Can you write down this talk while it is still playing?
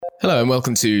Hello and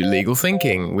welcome to Legal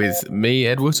Thinking with me,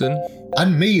 Ed Wootton.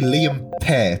 And me, Liam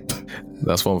Pape.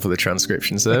 That's one for the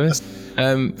transcription service.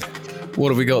 What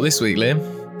have we got this week,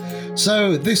 Liam?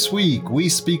 So this week we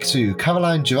speak to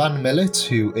Caroline Joanne Millett,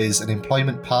 who is an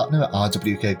employment partner at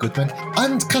RWK Goodman,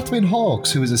 and Catherine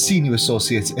Hawkes, who is a senior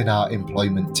associate in our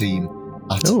employment team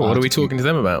at what are we talking to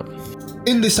them about?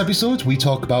 In this episode, we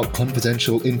talk about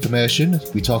confidential information,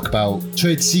 we talk about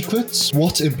trade secrets,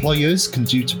 what employers can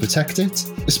do to protect it,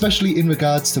 especially in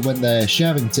regards to when they're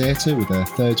sharing data with a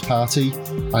third party,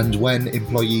 and when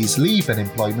employees leave an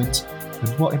employment, and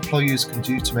what employers can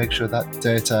do to make sure that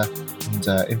data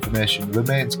and information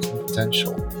remains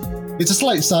confidential. It's a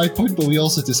slight side point, but we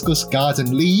also discuss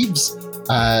garden leaves,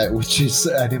 which is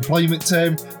an employment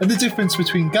term, and the difference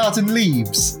between garden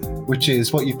leaves, which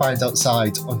is what you find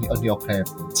outside on your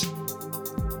pavement.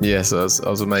 Yes, I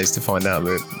was amazed to find out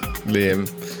that Liam,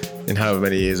 in however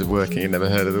many years of working, had never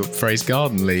heard of the phrase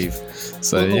garden leave.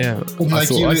 So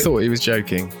I thought he was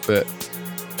joking, but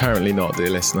apparently not, dear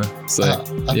listener. So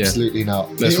absolutely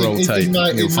not. Let's roll tape.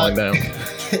 You'll find out.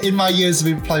 In my years of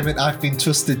employment, I've been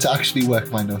trusted to actually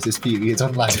work my notice period,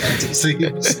 unlike it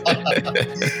seems.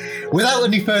 Without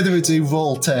any further ado,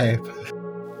 roll tape.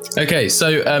 Okay,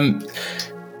 so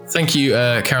thank you,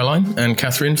 Caroline and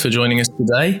Catherine, for joining us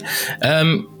today.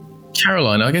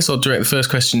 Caroline, I guess I'll direct the first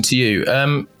question to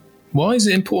you. Why is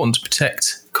it important to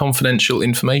protect confidential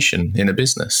information in a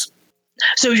business?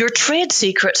 So your trade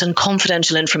secrets and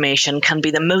confidential information can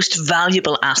be the most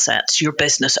valuable assets your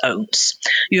business owns.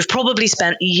 You've probably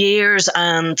spent years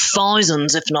and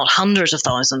thousands, if not hundreds of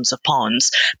thousands of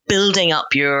pounds building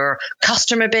up your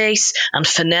customer base and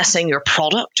finessing your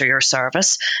product or your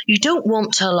service. You don't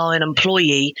want to allow an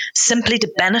employee simply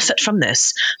to benefit from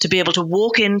this, to be able to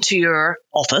walk into your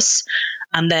office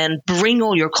and then bring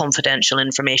all your confidential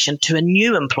information to a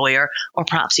new employer or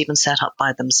perhaps even set up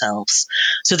by themselves.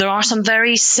 So there are some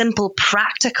very simple,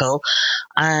 practical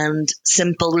and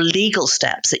simple legal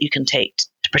steps that you can take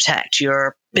to protect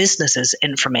your business's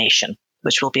information,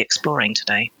 which we'll be exploring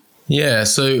today. Yeah,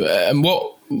 so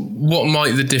what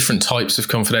might the different types of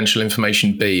confidential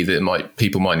information be that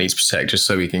people might need to protect, just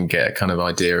so we can get a kind of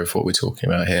idea of what we're talking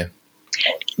about here?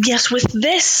 Yes, with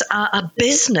this, a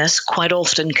business quite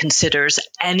often considers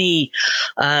any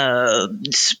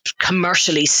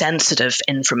commercially sensitive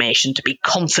information to be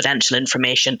confidential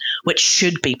information, which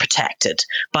should be protected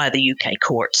by the UK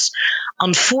courts.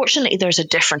 Unfortunately, there's a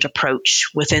different approach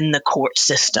within the court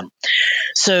system.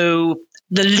 So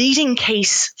the leading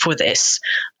case for this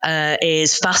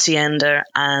is Facienda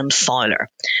and Fowler.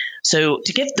 So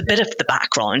to give the bit of the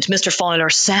background, Mr. Fowler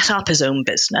set up his own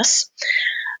business,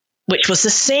 which was the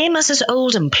same as his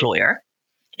old employer.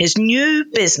 His new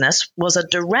business was a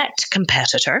direct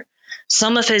competitor.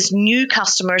 Some of his new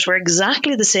customers were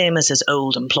exactly the same as his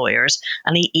old employers,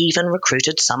 and he even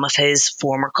recruited some of his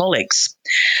former colleagues.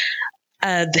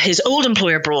 His old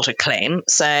employer brought a claim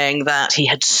saying that he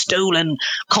had stolen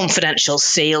confidential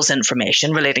sales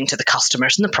information relating to the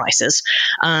customers and the prices,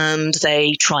 and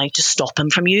they tried to stop him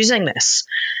from using this.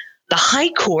 The High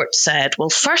Court said,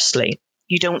 well, firstly,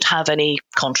 you don't have any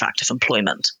contract of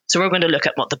employment. So we're going to look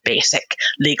at what the basic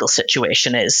legal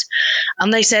situation is.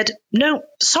 And they said, no,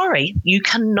 sorry, you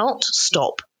cannot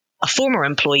stop a former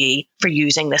employee for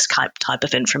using this type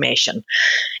of information.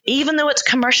 Even though it's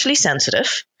commercially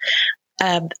sensitive,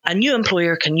 a new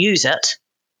employer can use it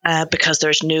because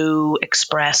there's no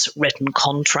express written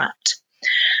contract.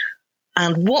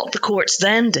 And what the courts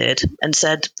then did and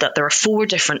said that there are 4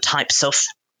 different types of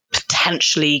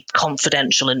potentially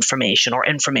confidential information or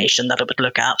information that it would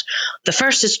look at. The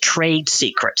first is trade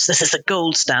secrets. This is the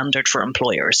gold standard for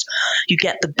employers. You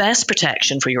get the best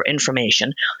protection for your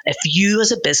information if you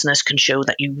as a business can show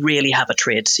that you really have a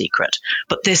trade secret.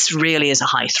 But this really is a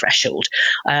high threshold.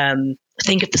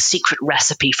 Think of the secret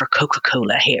recipe for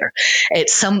Coca-Cola here.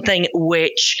 It's something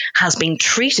which has been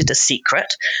treated as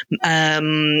secret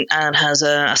and has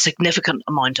a significant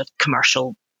amount of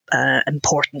commercial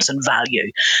importance and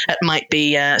value. It might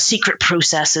be secret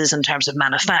processes in terms of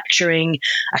manufacturing,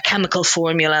 a chemical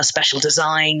formula, special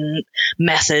design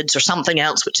methods, or something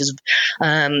else which is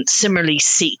similarly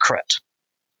secret.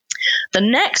 The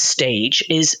next stage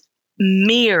is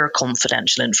mere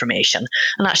confidential information.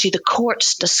 And actually the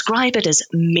courts describe it as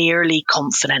merely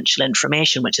confidential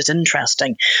information, which is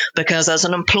interesting because as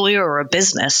an employer or a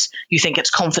business, you think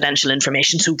it's confidential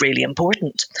information, so really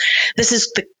important. This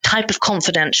is the type of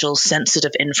confidential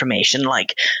sensitive information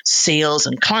like sales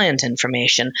and client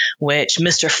information, which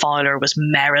Mr. Fowler was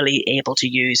merrily able to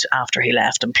use after he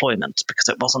left employment because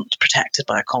it wasn't protected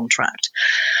by a contract.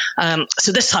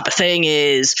 So this type of thing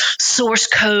is source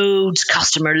codes,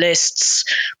 customer lists,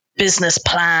 business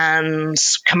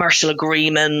plans, commercial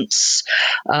agreements,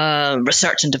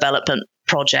 research and development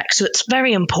projects. So it's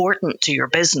very important to your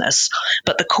business.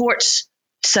 But the courts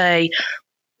say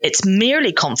it's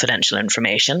merely confidential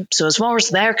information. So as far as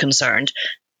they're concerned,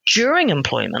 during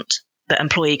employment, the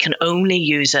employee can only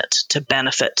use it to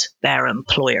benefit their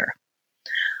employer.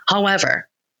 However,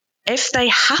 if they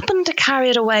happen to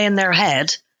carry it away in their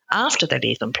head after they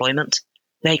leave employment,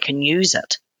 they can use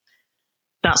it.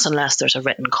 That's unless there's a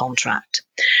written contract.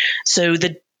 So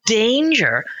the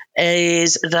danger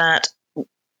is that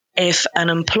if an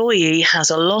employee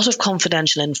has a lot of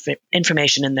confidential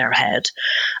information in their head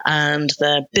and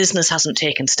the business hasn't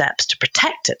taken steps to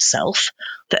protect itself,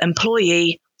 the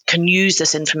employee can use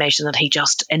this information that he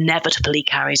just inevitably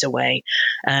carries away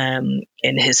in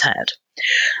his head.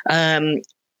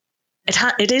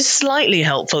 It is slightly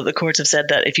helpful. The courts have said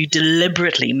that if you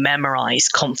deliberately memorize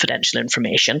confidential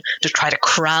information to try to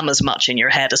cram as much in your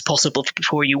head as possible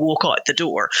before you walk out the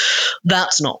door,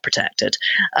 that's not protected.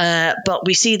 But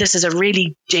we see this as a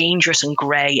really dangerous and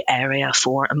grey area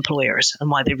for employers, and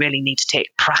why they really need to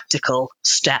take practical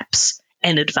steps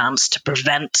in advance to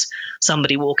prevent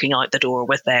somebody walking out the door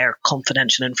with their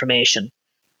confidential information.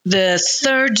 The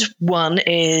third one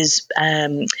is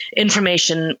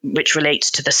information which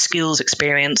relates to the skills,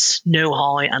 experience,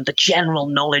 know-how, and the general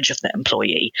knowledge of the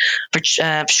employee. For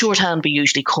shorthand, we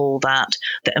usually call that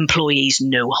the employee's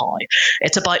know-how.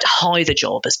 It's about how the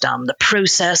job is done, the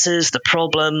processes, the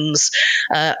problems,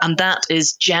 and that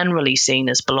is generally seen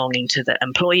as belonging to the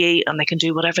employee, and they can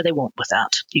do whatever they want with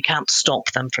that. You can't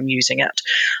stop them from using it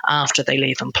after they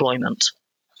leave employment.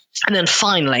 And then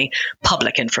finally,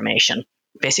 public information.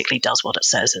 Basically does what it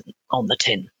says on the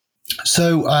tin.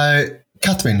 So,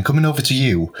 Catherine, coming over to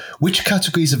you, which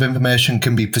categories of information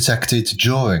can be protected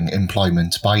during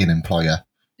employment by an employer?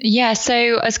 Yeah,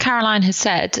 so as Caroline has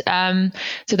said,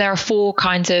 so there are 4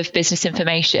 kinds of business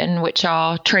information, which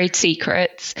are trade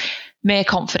secrets, mere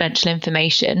confidential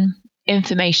information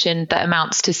that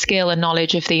amounts to skill and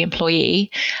knowledge of the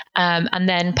employee, and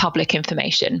then public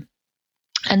information.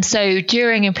 And so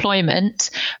during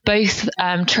employment, both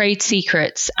trade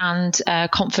secrets and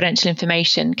confidential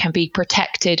information can be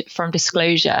protected from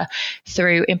disclosure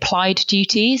through implied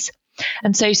duties.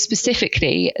 And so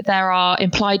specifically, there are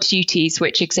implied duties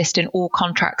which exist in all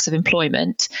contracts of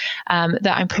employment,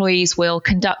 that employees will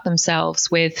conduct themselves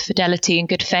with fidelity and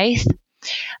good faith.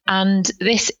 And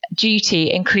this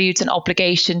duty includes an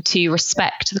obligation to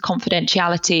respect the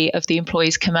confidentiality of the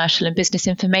employee's commercial and business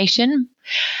information.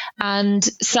 And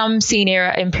some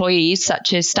senior employees,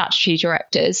 such as statutory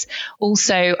directors,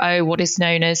 also owe what is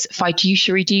known as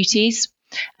fiduciary duties.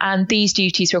 And these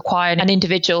duties require an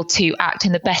individual to act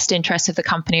in the best interest of the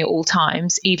company at all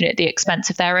times, even at the expense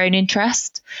of their own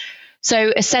interest.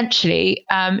 So essentially,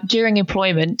 during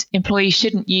employment, employees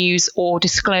shouldn't use or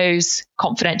disclose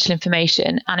confidential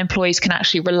information, and employees can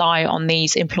actually rely on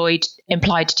these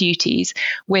implied duties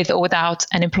with or without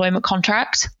an employment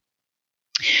contract.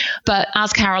 But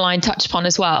as Caroline touched upon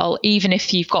as well, even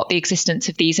if you've got the existence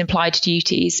of these implied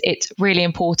duties, it's really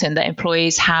important that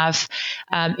employees have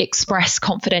express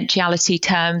confidentiality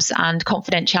terms and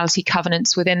confidentiality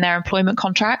covenants within their employment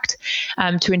contract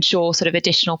to ensure sort of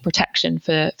additional protection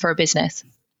for a business.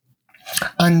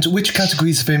 And which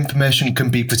categories of information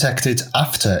can be protected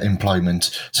after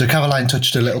employment? So Caroline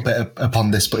touched a little bit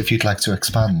upon this, but if you'd like to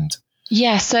expand.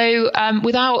 Yeah, so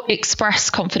without express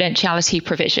confidentiality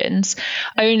provisions,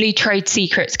 only trade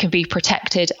secrets can be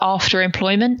protected after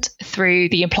employment through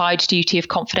the implied duty of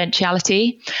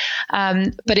confidentiality.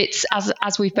 But it's,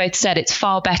 as we've both said, it's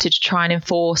far better to try and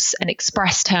enforce an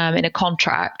express term in a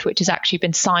contract which has actually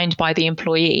been signed by the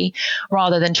employee,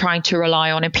 rather than trying to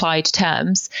rely on implied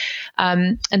terms.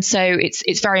 And so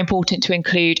it's very important to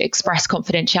include express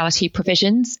confidentiality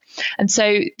provisions. And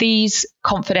so these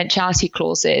confidentiality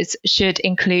clauses should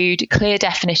include clear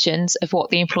definitions of what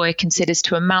the employer considers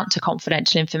to amount to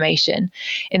confidential information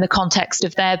in the context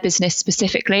of their business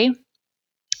specifically.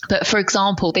 But for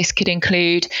example, this could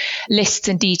include lists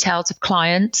and details of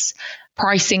clients,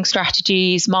 pricing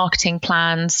strategies, marketing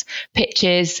plans,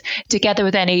 pitches, together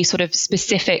with any sort of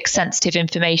specific sensitive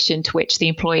information to which the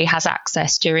employee has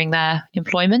access during their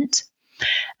employment.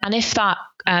 And if that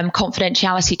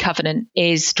confidentiality covenant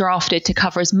is drafted to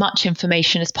cover as much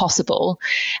information as possible,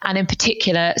 and in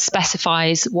particular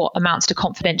specifies what amounts to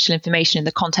confidential information in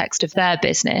the context of their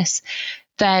business,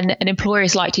 then an employer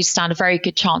is likely to stand a very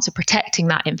good chance of protecting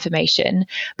that information,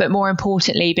 but more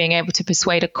importantly, being able to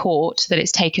persuade a court that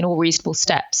it's taken all reasonable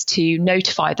steps to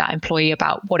notify that employee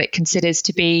about what it considers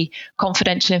to be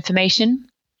confidential information.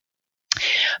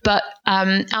 But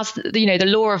as the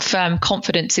law of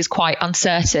confidence is quite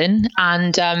uncertain,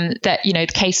 and that the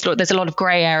case law, there's a lot of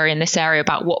grey area in this area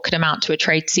about what could amount to a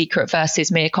trade secret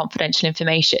versus mere confidential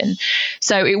information.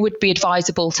 So it would be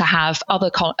advisable to have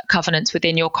other covenants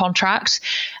within your contract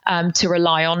to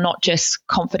rely on, not just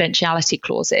confidentiality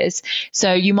clauses.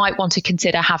 So you might want to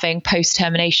consider having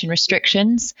post-termination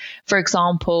restrictions, for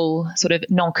example, sort of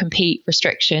non-compete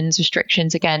restrictions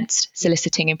against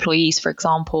soliciting employees, for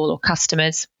example, or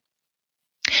customers.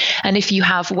 And if you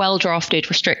have well-drafted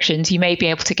restrictions, you may be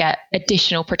able to get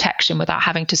additional protection without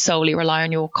having to solely rely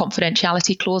on your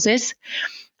confidentiality clauses.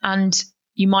 And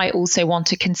you might also want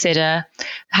to consider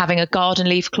having a garden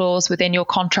leave clause within your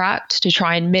contract to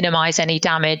try and minimize any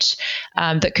damage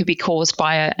that could be caused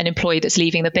by an employee that's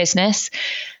leaving the business.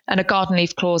 And a garden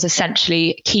leave clause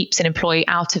essentially keeps an employee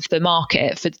out of the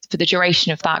market for the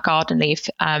duration of that garden leave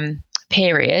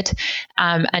period.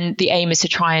 And the aim is to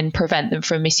try and prevent them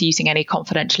from misusing any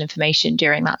confidential information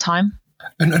during that time.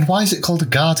 And why is it called a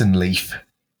garden leaf?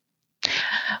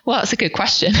 Well, that's a good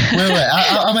question. Wait,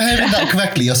 am I hearing that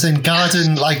correctly? You're saying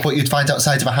garden like what you'd find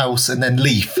outside of a house, and then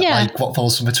leaf like what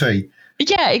falls from a tree?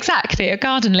 Yeah, exactly. A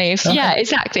garden leaf. Okay. Yeah,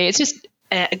 exactly. It's just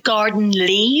a garden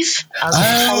leave as a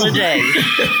holiday.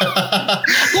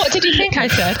 What did you think I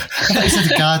said? I thought you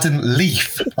said a garden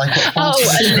leaf, like what falls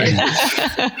from a tree.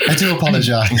 I do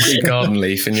apologise. Garden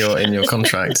leaf in your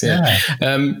contract. Yeah.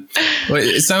 Well,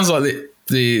 it sounds like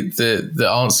the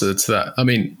answer to that. I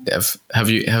mean,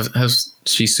 has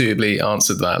she suitably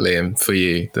answered that, Liam, for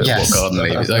you? Yes. What garden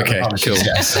leave is? Okay, cool.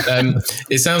 Yes.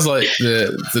 It sounds like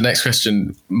the next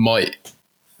question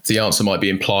the answer might be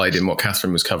implied in what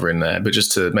Catherine was covering there, but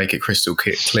just to make it crystal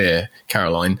clear,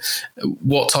 Caroline,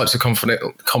 what types of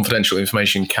confidential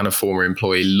information can a former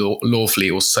employee lawfully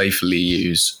or safely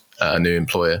use at a new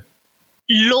employer?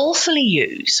 Lawfully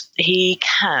use, he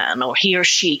or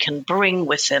she can bring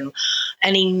with him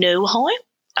any know-how,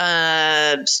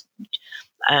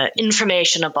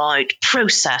 information about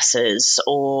processes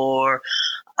or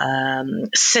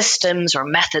systems or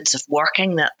methods of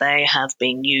working that they have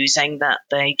been using that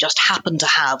they just happen to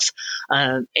have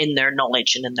in their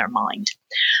knowledge and in their mind.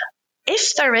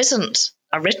 If there isn't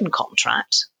a written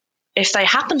contract, if they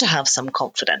happen to have some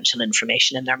confidential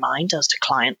information in their mind as to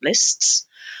client lists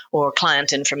or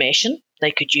client information,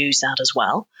 they could use that as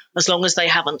well, as long as they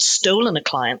haven't stolen a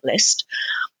client list.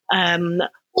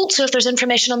 Also, if there's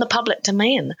information on the public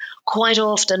domain, quite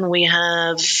often we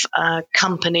have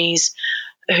companies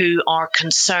who are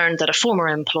concerned that a former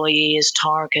employee is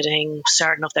targeting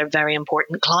certain of their very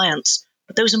important clients,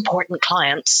 but those important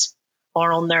clients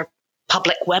are on their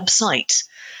public website,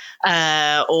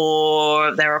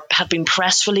 or there have been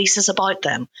press releases about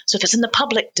them. So if it's in the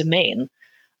public domain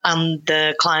and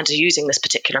the client are using this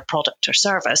particular product or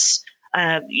service,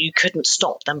 you couldn't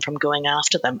stop them from going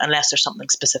after them unless there's something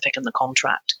specific in the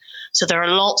contract. So there are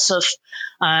lots of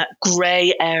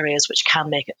grey areas which can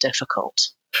make it difficult.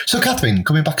 So, Catherine,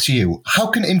 coming back to you, how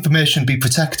can information be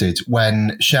protected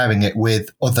when sharing it with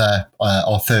other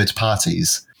or third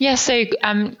parties? Yeah, so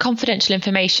confidential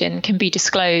information can be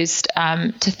disclosed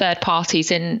to third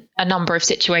parties in a number of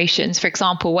situations. For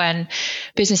example, when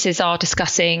businesses are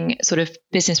discussing sort of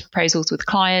business proposals with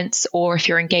clients, or if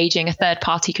you're engaging a third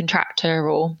party contractor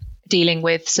or dealing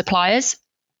with suppliers.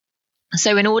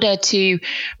 So in order to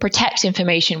protect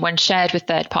information when shared with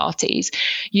third parties,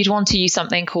 you'd want to use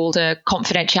something called a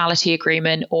confidentiality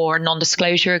agreement or a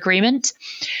non-disclosure agreement.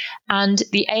 And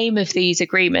the aim of these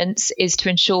agreements is to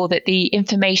ensure that the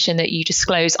information that you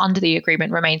disclose under the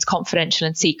agreement remains confidential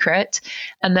and secret,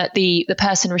 and that the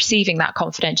person receiving that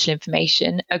confidential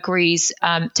information agrees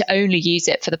to only use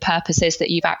it for the purposes that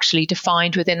you've actually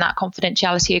defined within that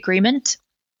confidentiality agreement.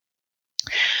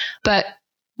 But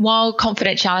while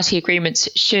confidentiality agreements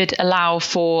should allow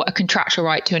for a contractual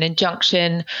right to an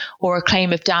injunction or a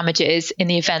claim of damages in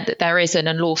the event that there is an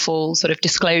unlawful sort of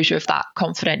disclosure of that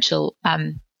confidential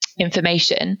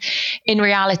information, in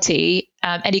reality,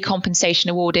 any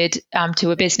compensation awarded to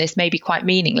a business may be quite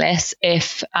meaningless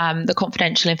if the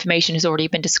confidential information has already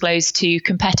been disclosed to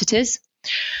competitors.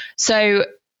 So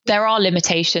there are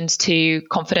limitations to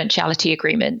confidentiality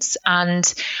agreements,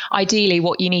 and ideally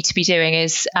what you need to be doing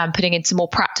is putting in some more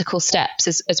practical steps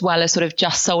as well as sort of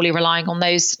just solely relying on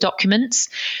those documents.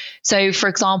 So, for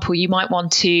example, you might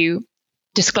want to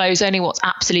disclose only what's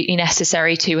absolutely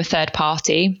necessary to a third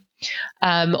party,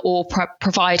 or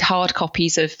provide hard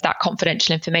copies of that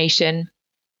confidential information,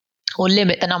 or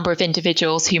limit the number of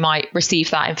individuals who might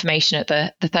receive that information at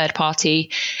the third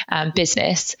party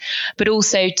business, but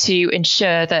also to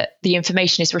ensure that the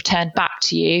information is returned back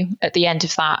to you at the end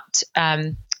of that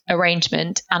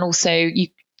arrangement. And also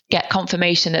get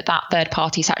confirmation that that third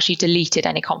party's actually deleted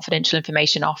any confidential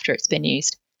information after it's been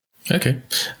used. Okay,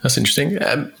 that's interesting.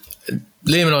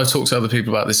 Liam and I have talked to other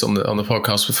people about this on the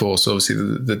podcast before. So obviously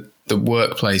the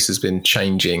workplace has been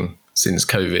changing since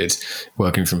COVID,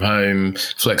 working from home,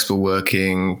 flexible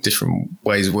working, different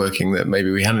ways of working that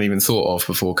maybe we hadn't even thought of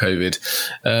before COVID.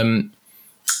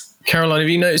 Caroline, have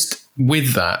you noticed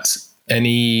with that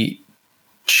any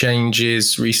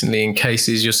changes recently in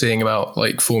cases you're seeing about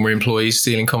like former employees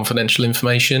stealing confidential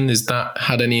information? Has that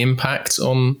had any impact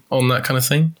on that kind of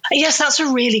thing? Yes, that's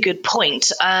a really good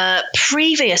point.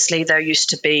 Previously, there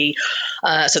used to be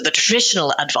the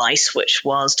traditional advice, which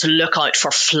was to look out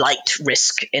for flight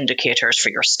risk indicators for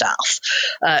your staff.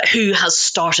 Who has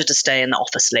started to stay in the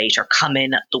office late or come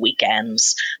in at the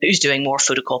weekends? Who's doing more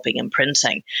photocopying and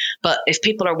printing? But if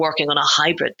people are working on a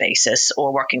hybrid basis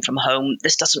or working from home,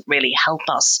 this doesn't really help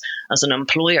us as an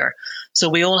employer. So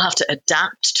we all have to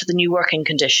adapt to the new working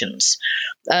conditions.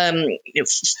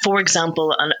 For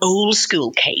example, an old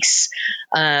school case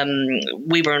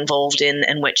we were involved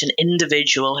in which an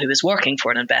individual who was working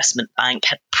for an investment bank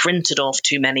had printed off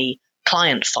too many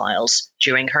client files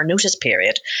during her notice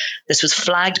period. This was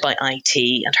flagged by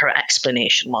IT, and her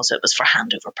explanation was it was for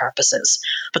handover purposes,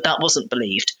 but that wasn't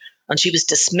believed. And she was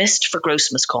dismissed for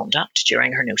gross misconduct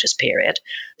during her notice period.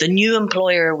 The new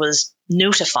employer was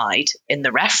notified in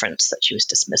the reference that she was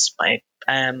dismissed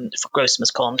for gross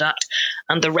misconduct,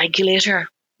 and the regulator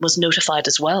was notified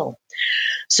as well.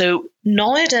 So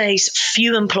nowadays,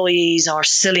 few employees are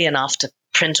silly enough to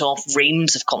print off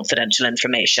reams of confidential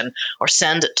information or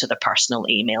send it to their personal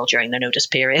email during their notice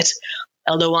period.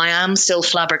 Although I am still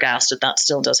flabbergasted, that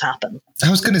still does happen.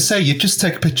 I was going to say, you just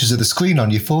take pictures of the screen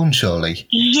on your phone, surely.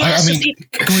 Yes. I mean,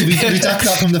 can we redact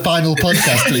that from the final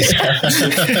podcast, please?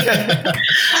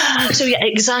 So yeah,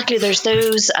 exactly. There's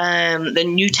those. The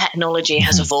new technology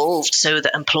has evolved, so the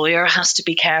employer has to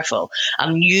be careful.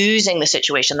 I'm using the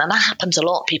situation, and that happens a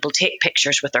lot. People take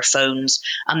pictures with their phones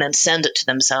and then send it to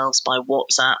themselves by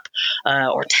WhatsApp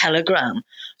or Telegram.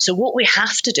 So what we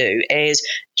have to do is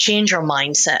change our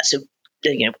mindset. So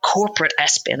corporate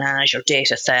espionage or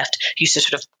data theft used to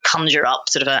sort of conjure up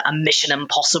sort of a Mission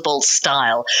Impossible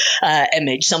style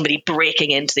image, somebody breaking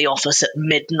into the office at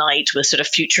midnight with sort of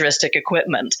futuristic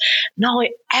equipment. Now,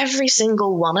 every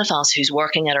single one of us who's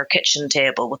working at our kitchen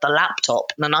table with a laptop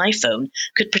and an iPhone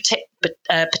could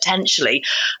potentially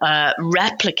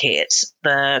replicate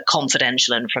the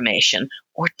confidential information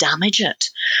or damage it.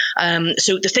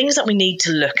 So the things that we need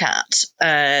to look at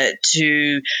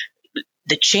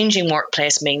the changing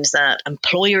workplace means that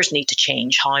employers need to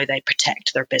change how they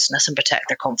protect their business and protect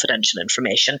their confidential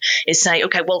information, is say,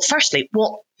 okay, well, firstly,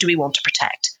 what do we want to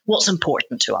protect? What's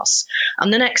important to us?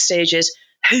 And the next stage is,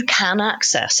 who can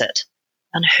access it?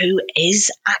 And who is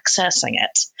accessing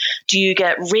it? Do you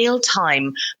get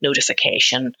real-time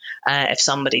notification if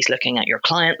somebody's looking at your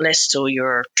client list or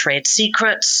your trade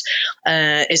secrets?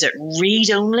 Is it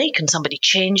read-only? Can somebody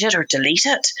change it or delete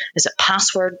it? Is it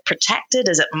password protected?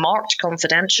 Is it marked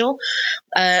confidential?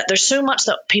 There's so much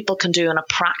that people can do on a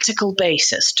practical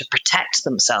basis to protect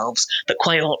themselves, but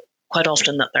quite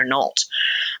often that they're not.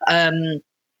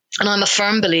 And I'm a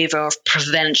firm believer of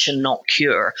prevention, not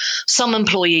cure. Some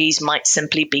employees might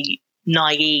simply be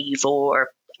naive or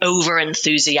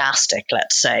over-enthusiastic,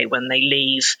 let's say, when they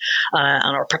leave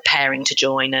and are preparing to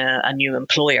join a new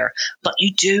employer. But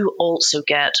you do also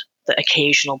get the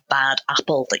occasional bad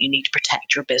apple that you need to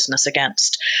protect your business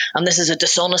against. And this is a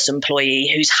dishonest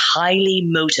employee who's highly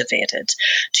motivated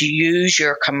to use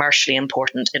your commercially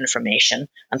important information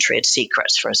and trade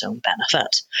secrets for his own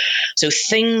benefit. So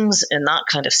things in that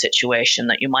kind of situation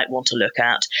that you might want to look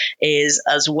at is,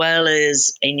 as well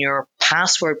as in your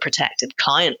password protected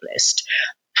client list,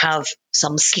 have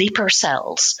some sleeper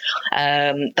cells.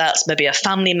 That's maybe a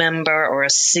family member or a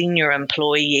senior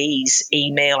employee's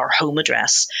email or home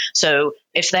address. So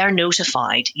if they're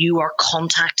notified, you are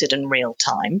contacted in real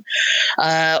time,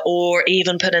 or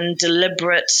even put in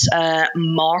deliberate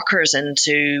markers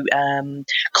into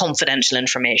confidential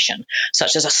information,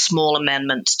 such as a small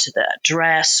amendment to the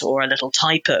address or a little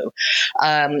typo.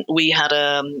 We had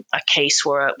a case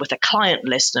where with a client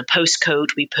list and a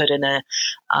postcode, we put in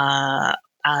a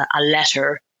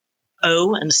letter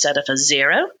O instead of a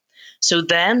 0. So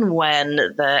then when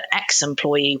the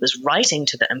ex-employee was writing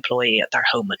to the employee at their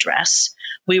home address,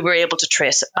 we were able to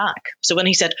trace it back. So when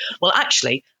he said, well,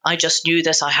 actually, I just knew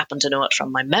this, I happen to know it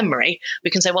from my memory, we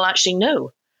can say, well, actually,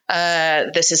 no.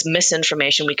 This is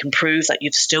misinformation. We can prove that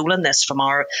you've stolen this from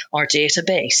our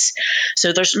database.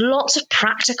 So there's lots of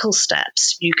practical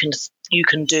steps you can you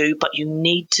can do, but you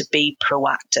need to be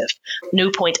proactive.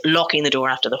 No point locking the door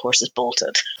after the horse is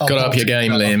bolted. Got up your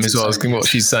game, Liam, is what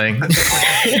she's saying.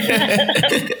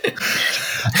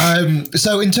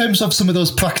 So in terms of some of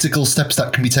those practical steps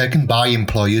that can be taken by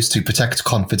employers to protect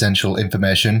confidential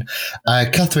information,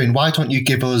 Catherine, why don't you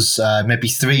give us maybe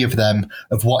 3 of them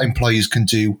of what employers can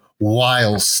do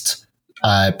whilst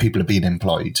people are being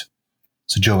employed,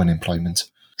 so during employment?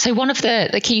 So one of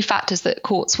the key factors that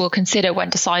courts will consider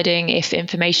when deciding if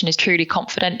information is truly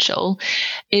confidential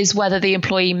is whether the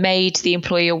employee made the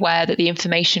employee aware that the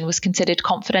information was considered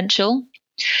confidential.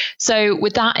 So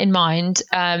with that in mind,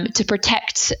 to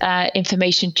protect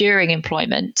information during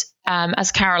employment,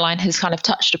 as Caroline has kind of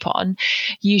touched upon,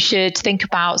 you should think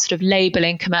about sort of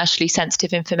labeling commercially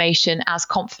sensitive information as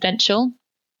confidential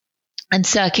and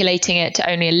circulating it to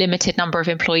only a limited number of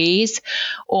employees,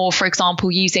 or, for example,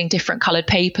 using different coloured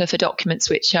paper for documents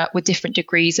which are with different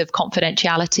degrees of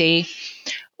confidentiality,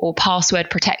 or password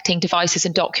protecting devices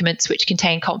and documents which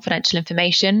contain confidential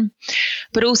information.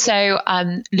 But also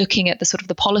looking at the sort of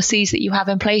the policies that you have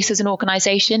in place as an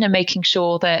organisation and making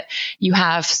sure that you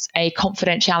have a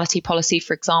confidentiality policy,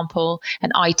 for example,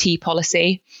 an IT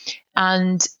policy.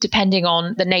 And depending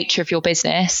on the nature of your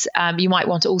business, you might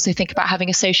want to also think about having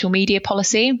a social media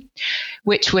policy,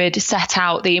 which would set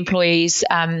out the employee's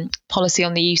policy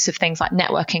on the use of things like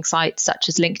networking sites such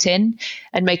as LinkedIn,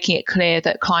 and making it clear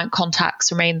that client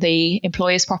contacts remain the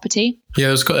employer's property.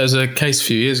 Yeah, there's a case a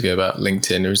few years ago about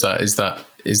LinkedIn. Or is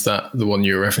that the one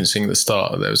you were referencing at the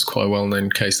start? There was quite a well-known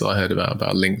case that I heard about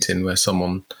LinkedIn, where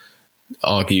someone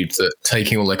argued that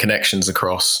taking all their connections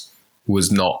across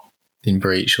was not in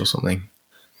breach or something.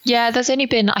 Yeah, there's only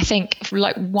been, I think,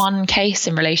 like one case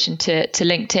in relation to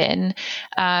LinkedIn.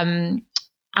 And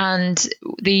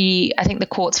I think the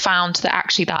courts found that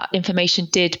actually that information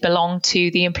did belong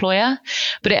to the employer.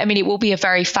 But it will be a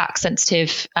very fact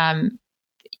sensitive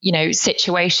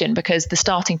situation, because the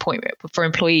starting point for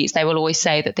employees, they will always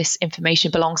say that this information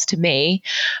belongs to me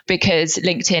because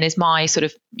LinkedIn is my sort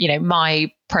of,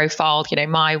 my profile,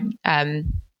 my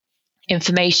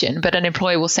information. But an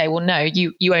employer will say, well, no,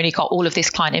 you only got all of this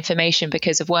client information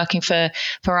because of working for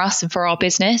us and for our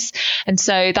business. And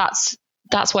so that's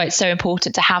why it's so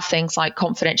important to have things like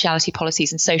confidentiality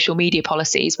policies and social media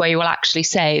policies, where you will actually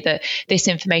say that this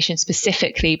information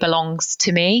specifically belongs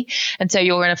to me. And so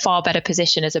you're in a far better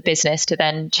position as a business to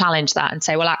then challenge that and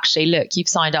say, well, actually, look, you've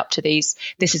signed up to these.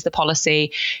 This is the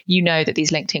policy. You know that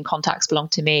these LinkedIn contacts belong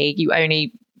to me. You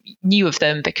only knew of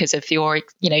them because of your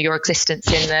existence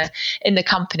in the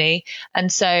company.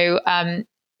 And so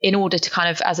in order to kind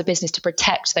of, as a business, to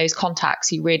protect those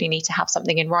contacts, you really need to have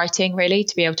something in writing, really,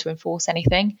 to be able to enforce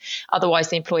anything.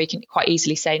 Otherwise, the employee can quite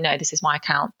easily say, no, this is my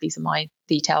account, these are my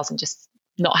details, and just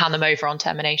not hand them over on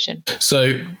termination.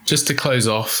 So just to close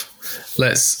off,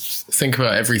 let's think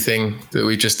about everything that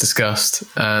we just discussed,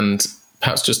 and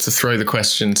perhaps just to throw the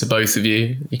question to both of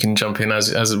you. You can jump in as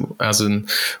and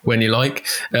when you like.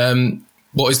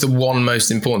 What is the one most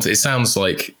important? It sounds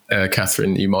like,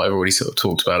 Catherine, you might have already sort of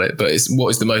talked about it, but what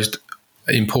is the most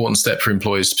important step for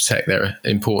employers to protect their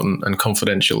important and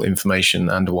confidential information,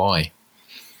 and why?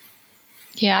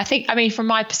 Yeah, I think, from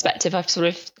my perspective, I've sort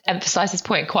of emphasized this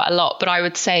point quite a lot, but I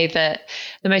would say that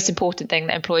the most important thing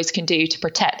that employees can do to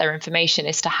protect their information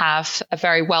is to have a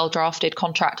very well drafted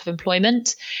contract of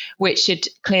employment, which should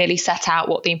clearly set out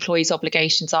what the employee's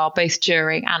obligations are both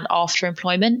during and after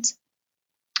employment,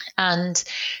 and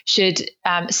should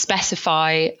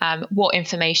specify what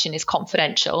information is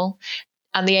confidential.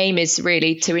 And the aim is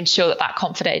really to ensure that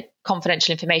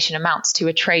confidential information amounts to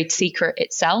a trade secret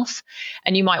itself.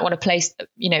 And you might want to place,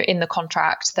 in the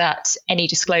contract that any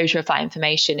disclosure of that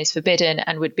information is forbidden,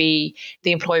 and the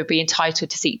employer would be entitled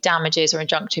to seek damages or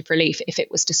injunctive relief if it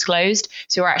was disclosed.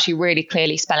 So we're actually really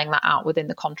clearly spelling that out within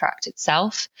the contract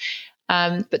itself.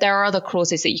 But there are other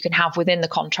clauses that you can have within the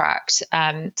contract,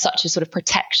 such as sort of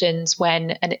protections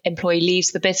when an employee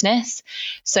leaves the business.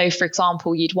 So, for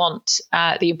example, you'd want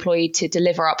the employee to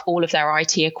deliver up all of their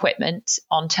IT equipment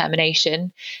on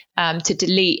termination, to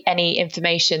delete any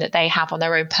information that they have on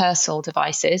their own personal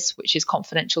devices, which is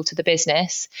confidential to the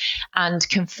business, and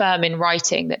confirm in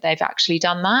writing that they've actually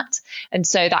done that. And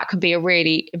so that can be a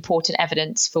really important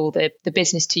evidence for the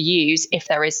business to use if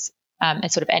there is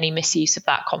and sort of any misuse of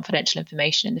that confidential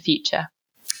information in the future.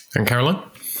 And Caroline?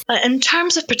 In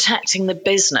terms of protecting the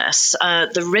business,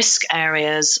 the risk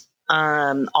areas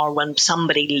are when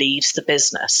somebody leaves the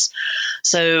business.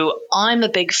 So I'm a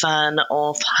big fan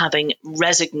of having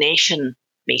resignation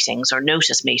meetings or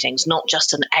notice meetings, not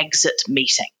just an exit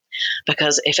meeting.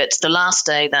 because if it's the last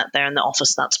day that they're in the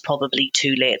office, that's probably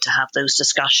too late to have those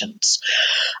discussions.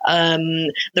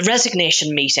 The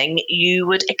resignation meeting, you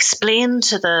would explain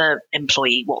to the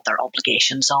employee what their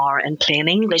obligations are in plain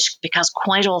English, because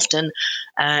quite often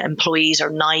employees are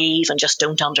naive and just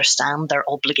don't understand their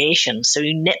obligations. So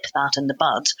you nip that in the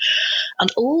bud.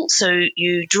 And also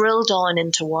you drill down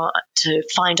into to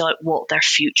find out what their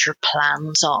future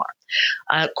plans are.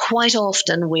 Quite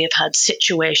often we have had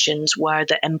situations where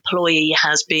the employee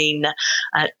has been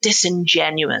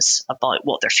disingenuous about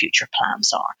what their future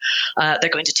plans are. They're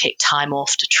going to take time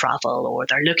off to travel, or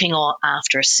they're looking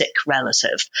after a sick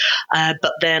relative.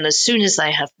 But then as soon as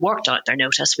they have worked out their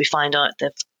notice, we find out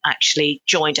they've actually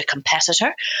joined a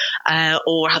competitor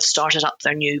or have started up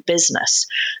their new business.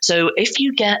 So if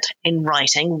you get in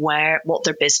writing what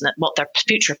their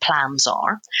future plans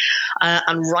are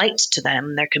and write to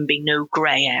them, there can be no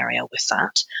grey area with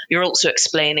that. You're also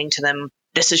explaining to them,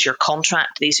 this is your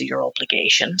contract, these are your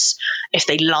obligations. If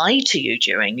they lie to you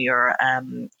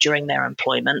during their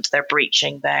employment, they're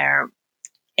breaching their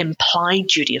implied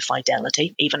duty of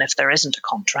fidelity, even if there isn't a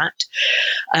contract,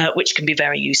 which can be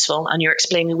very useful. And you're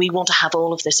explaining, we want to have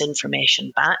all of this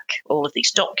information back, all of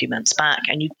these documents back,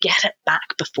 and you get it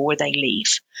back before they leave.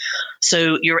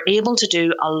 So you're able to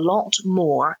do a lot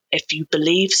more if you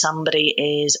believe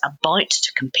somebody is about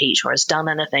to compete or has done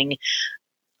anything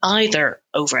either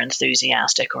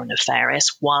over-enthusiastic or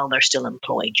nefarious while they're still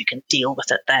employed. You can deal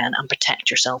with it then and protect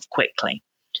yourself quickly.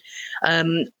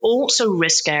 Also,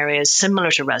 risk areas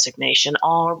similar to resignation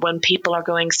are when people are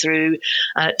going through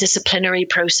disciplinary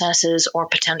processes or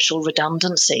potential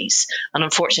redundancies. And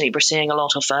unfortunately, we're seeing a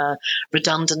lot of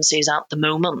redundancies at the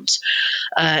moment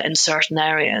in certain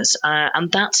areas.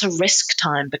 And that's a risk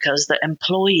time because the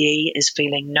employee is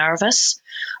feeling nervous,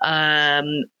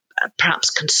 perhaps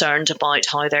concerned about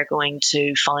how they're going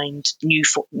to find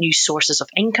new sources of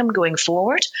income going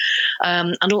forward,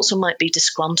 and also might be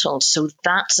disgruntled. So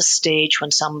that's a stage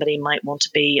when somebody might want to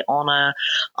be on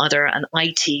either an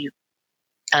IT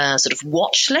sort of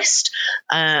watch list,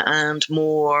 and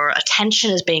more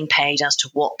attention is being paid as to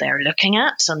what they're looking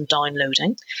at and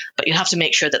downloading. But you have to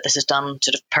make sure that this is done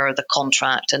sort of per the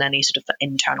contract and any sort of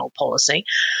internal policy.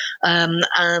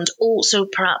 And also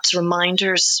perhaps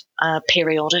reminders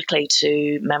periodically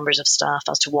to members of staff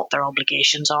as to what their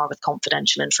obligations are with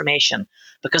confidential information,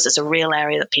 because it's a real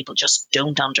area that people just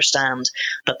don't understand,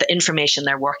 that the information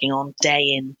they're working on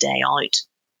day in, day out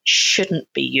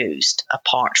shouldn't be used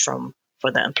apart from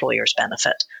for the employer's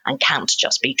benefit and can't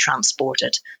just be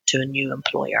transported to a new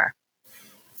employer.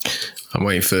 I'm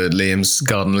waiting for Liam's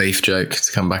garden leaf joke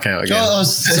to come back out again.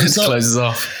 Closes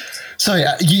off. Sorry,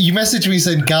 you messaged me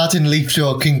saying garden leaf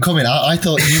joke can come in. I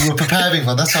thought you were preparing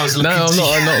one. That's how I was looking. No,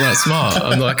 I'm not that smart.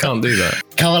 I can't do that.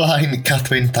 Caroline,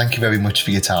 Catherine, thank you very much for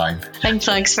your time.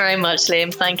 Thanks very much,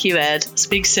 Liam. Thank you, Ed.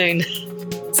 Speak soon.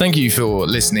 Thank you for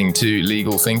listening to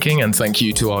Legal Thinking, and thank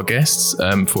you to our guests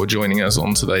for joining us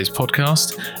on today's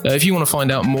podcast. If you want to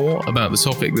find out more about the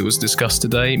topic that was discussed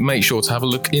today, make sure to have a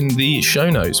look in the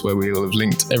show notes where we will have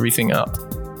linked everything up.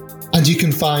 And you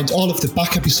can find all of the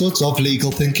back episodes of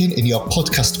Legal Thinking in your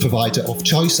podcast provider of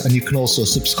choice, and you can also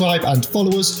subscribe and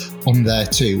follow us on there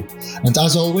too. And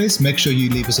as always, make sure you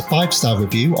leave us a 5-star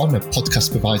review on a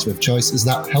podcast provider of choice, as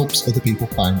that helps other people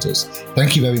find us.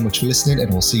 Thank you very much for listening,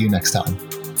 and we'll see you next time.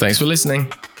 Thanks for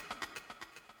listening.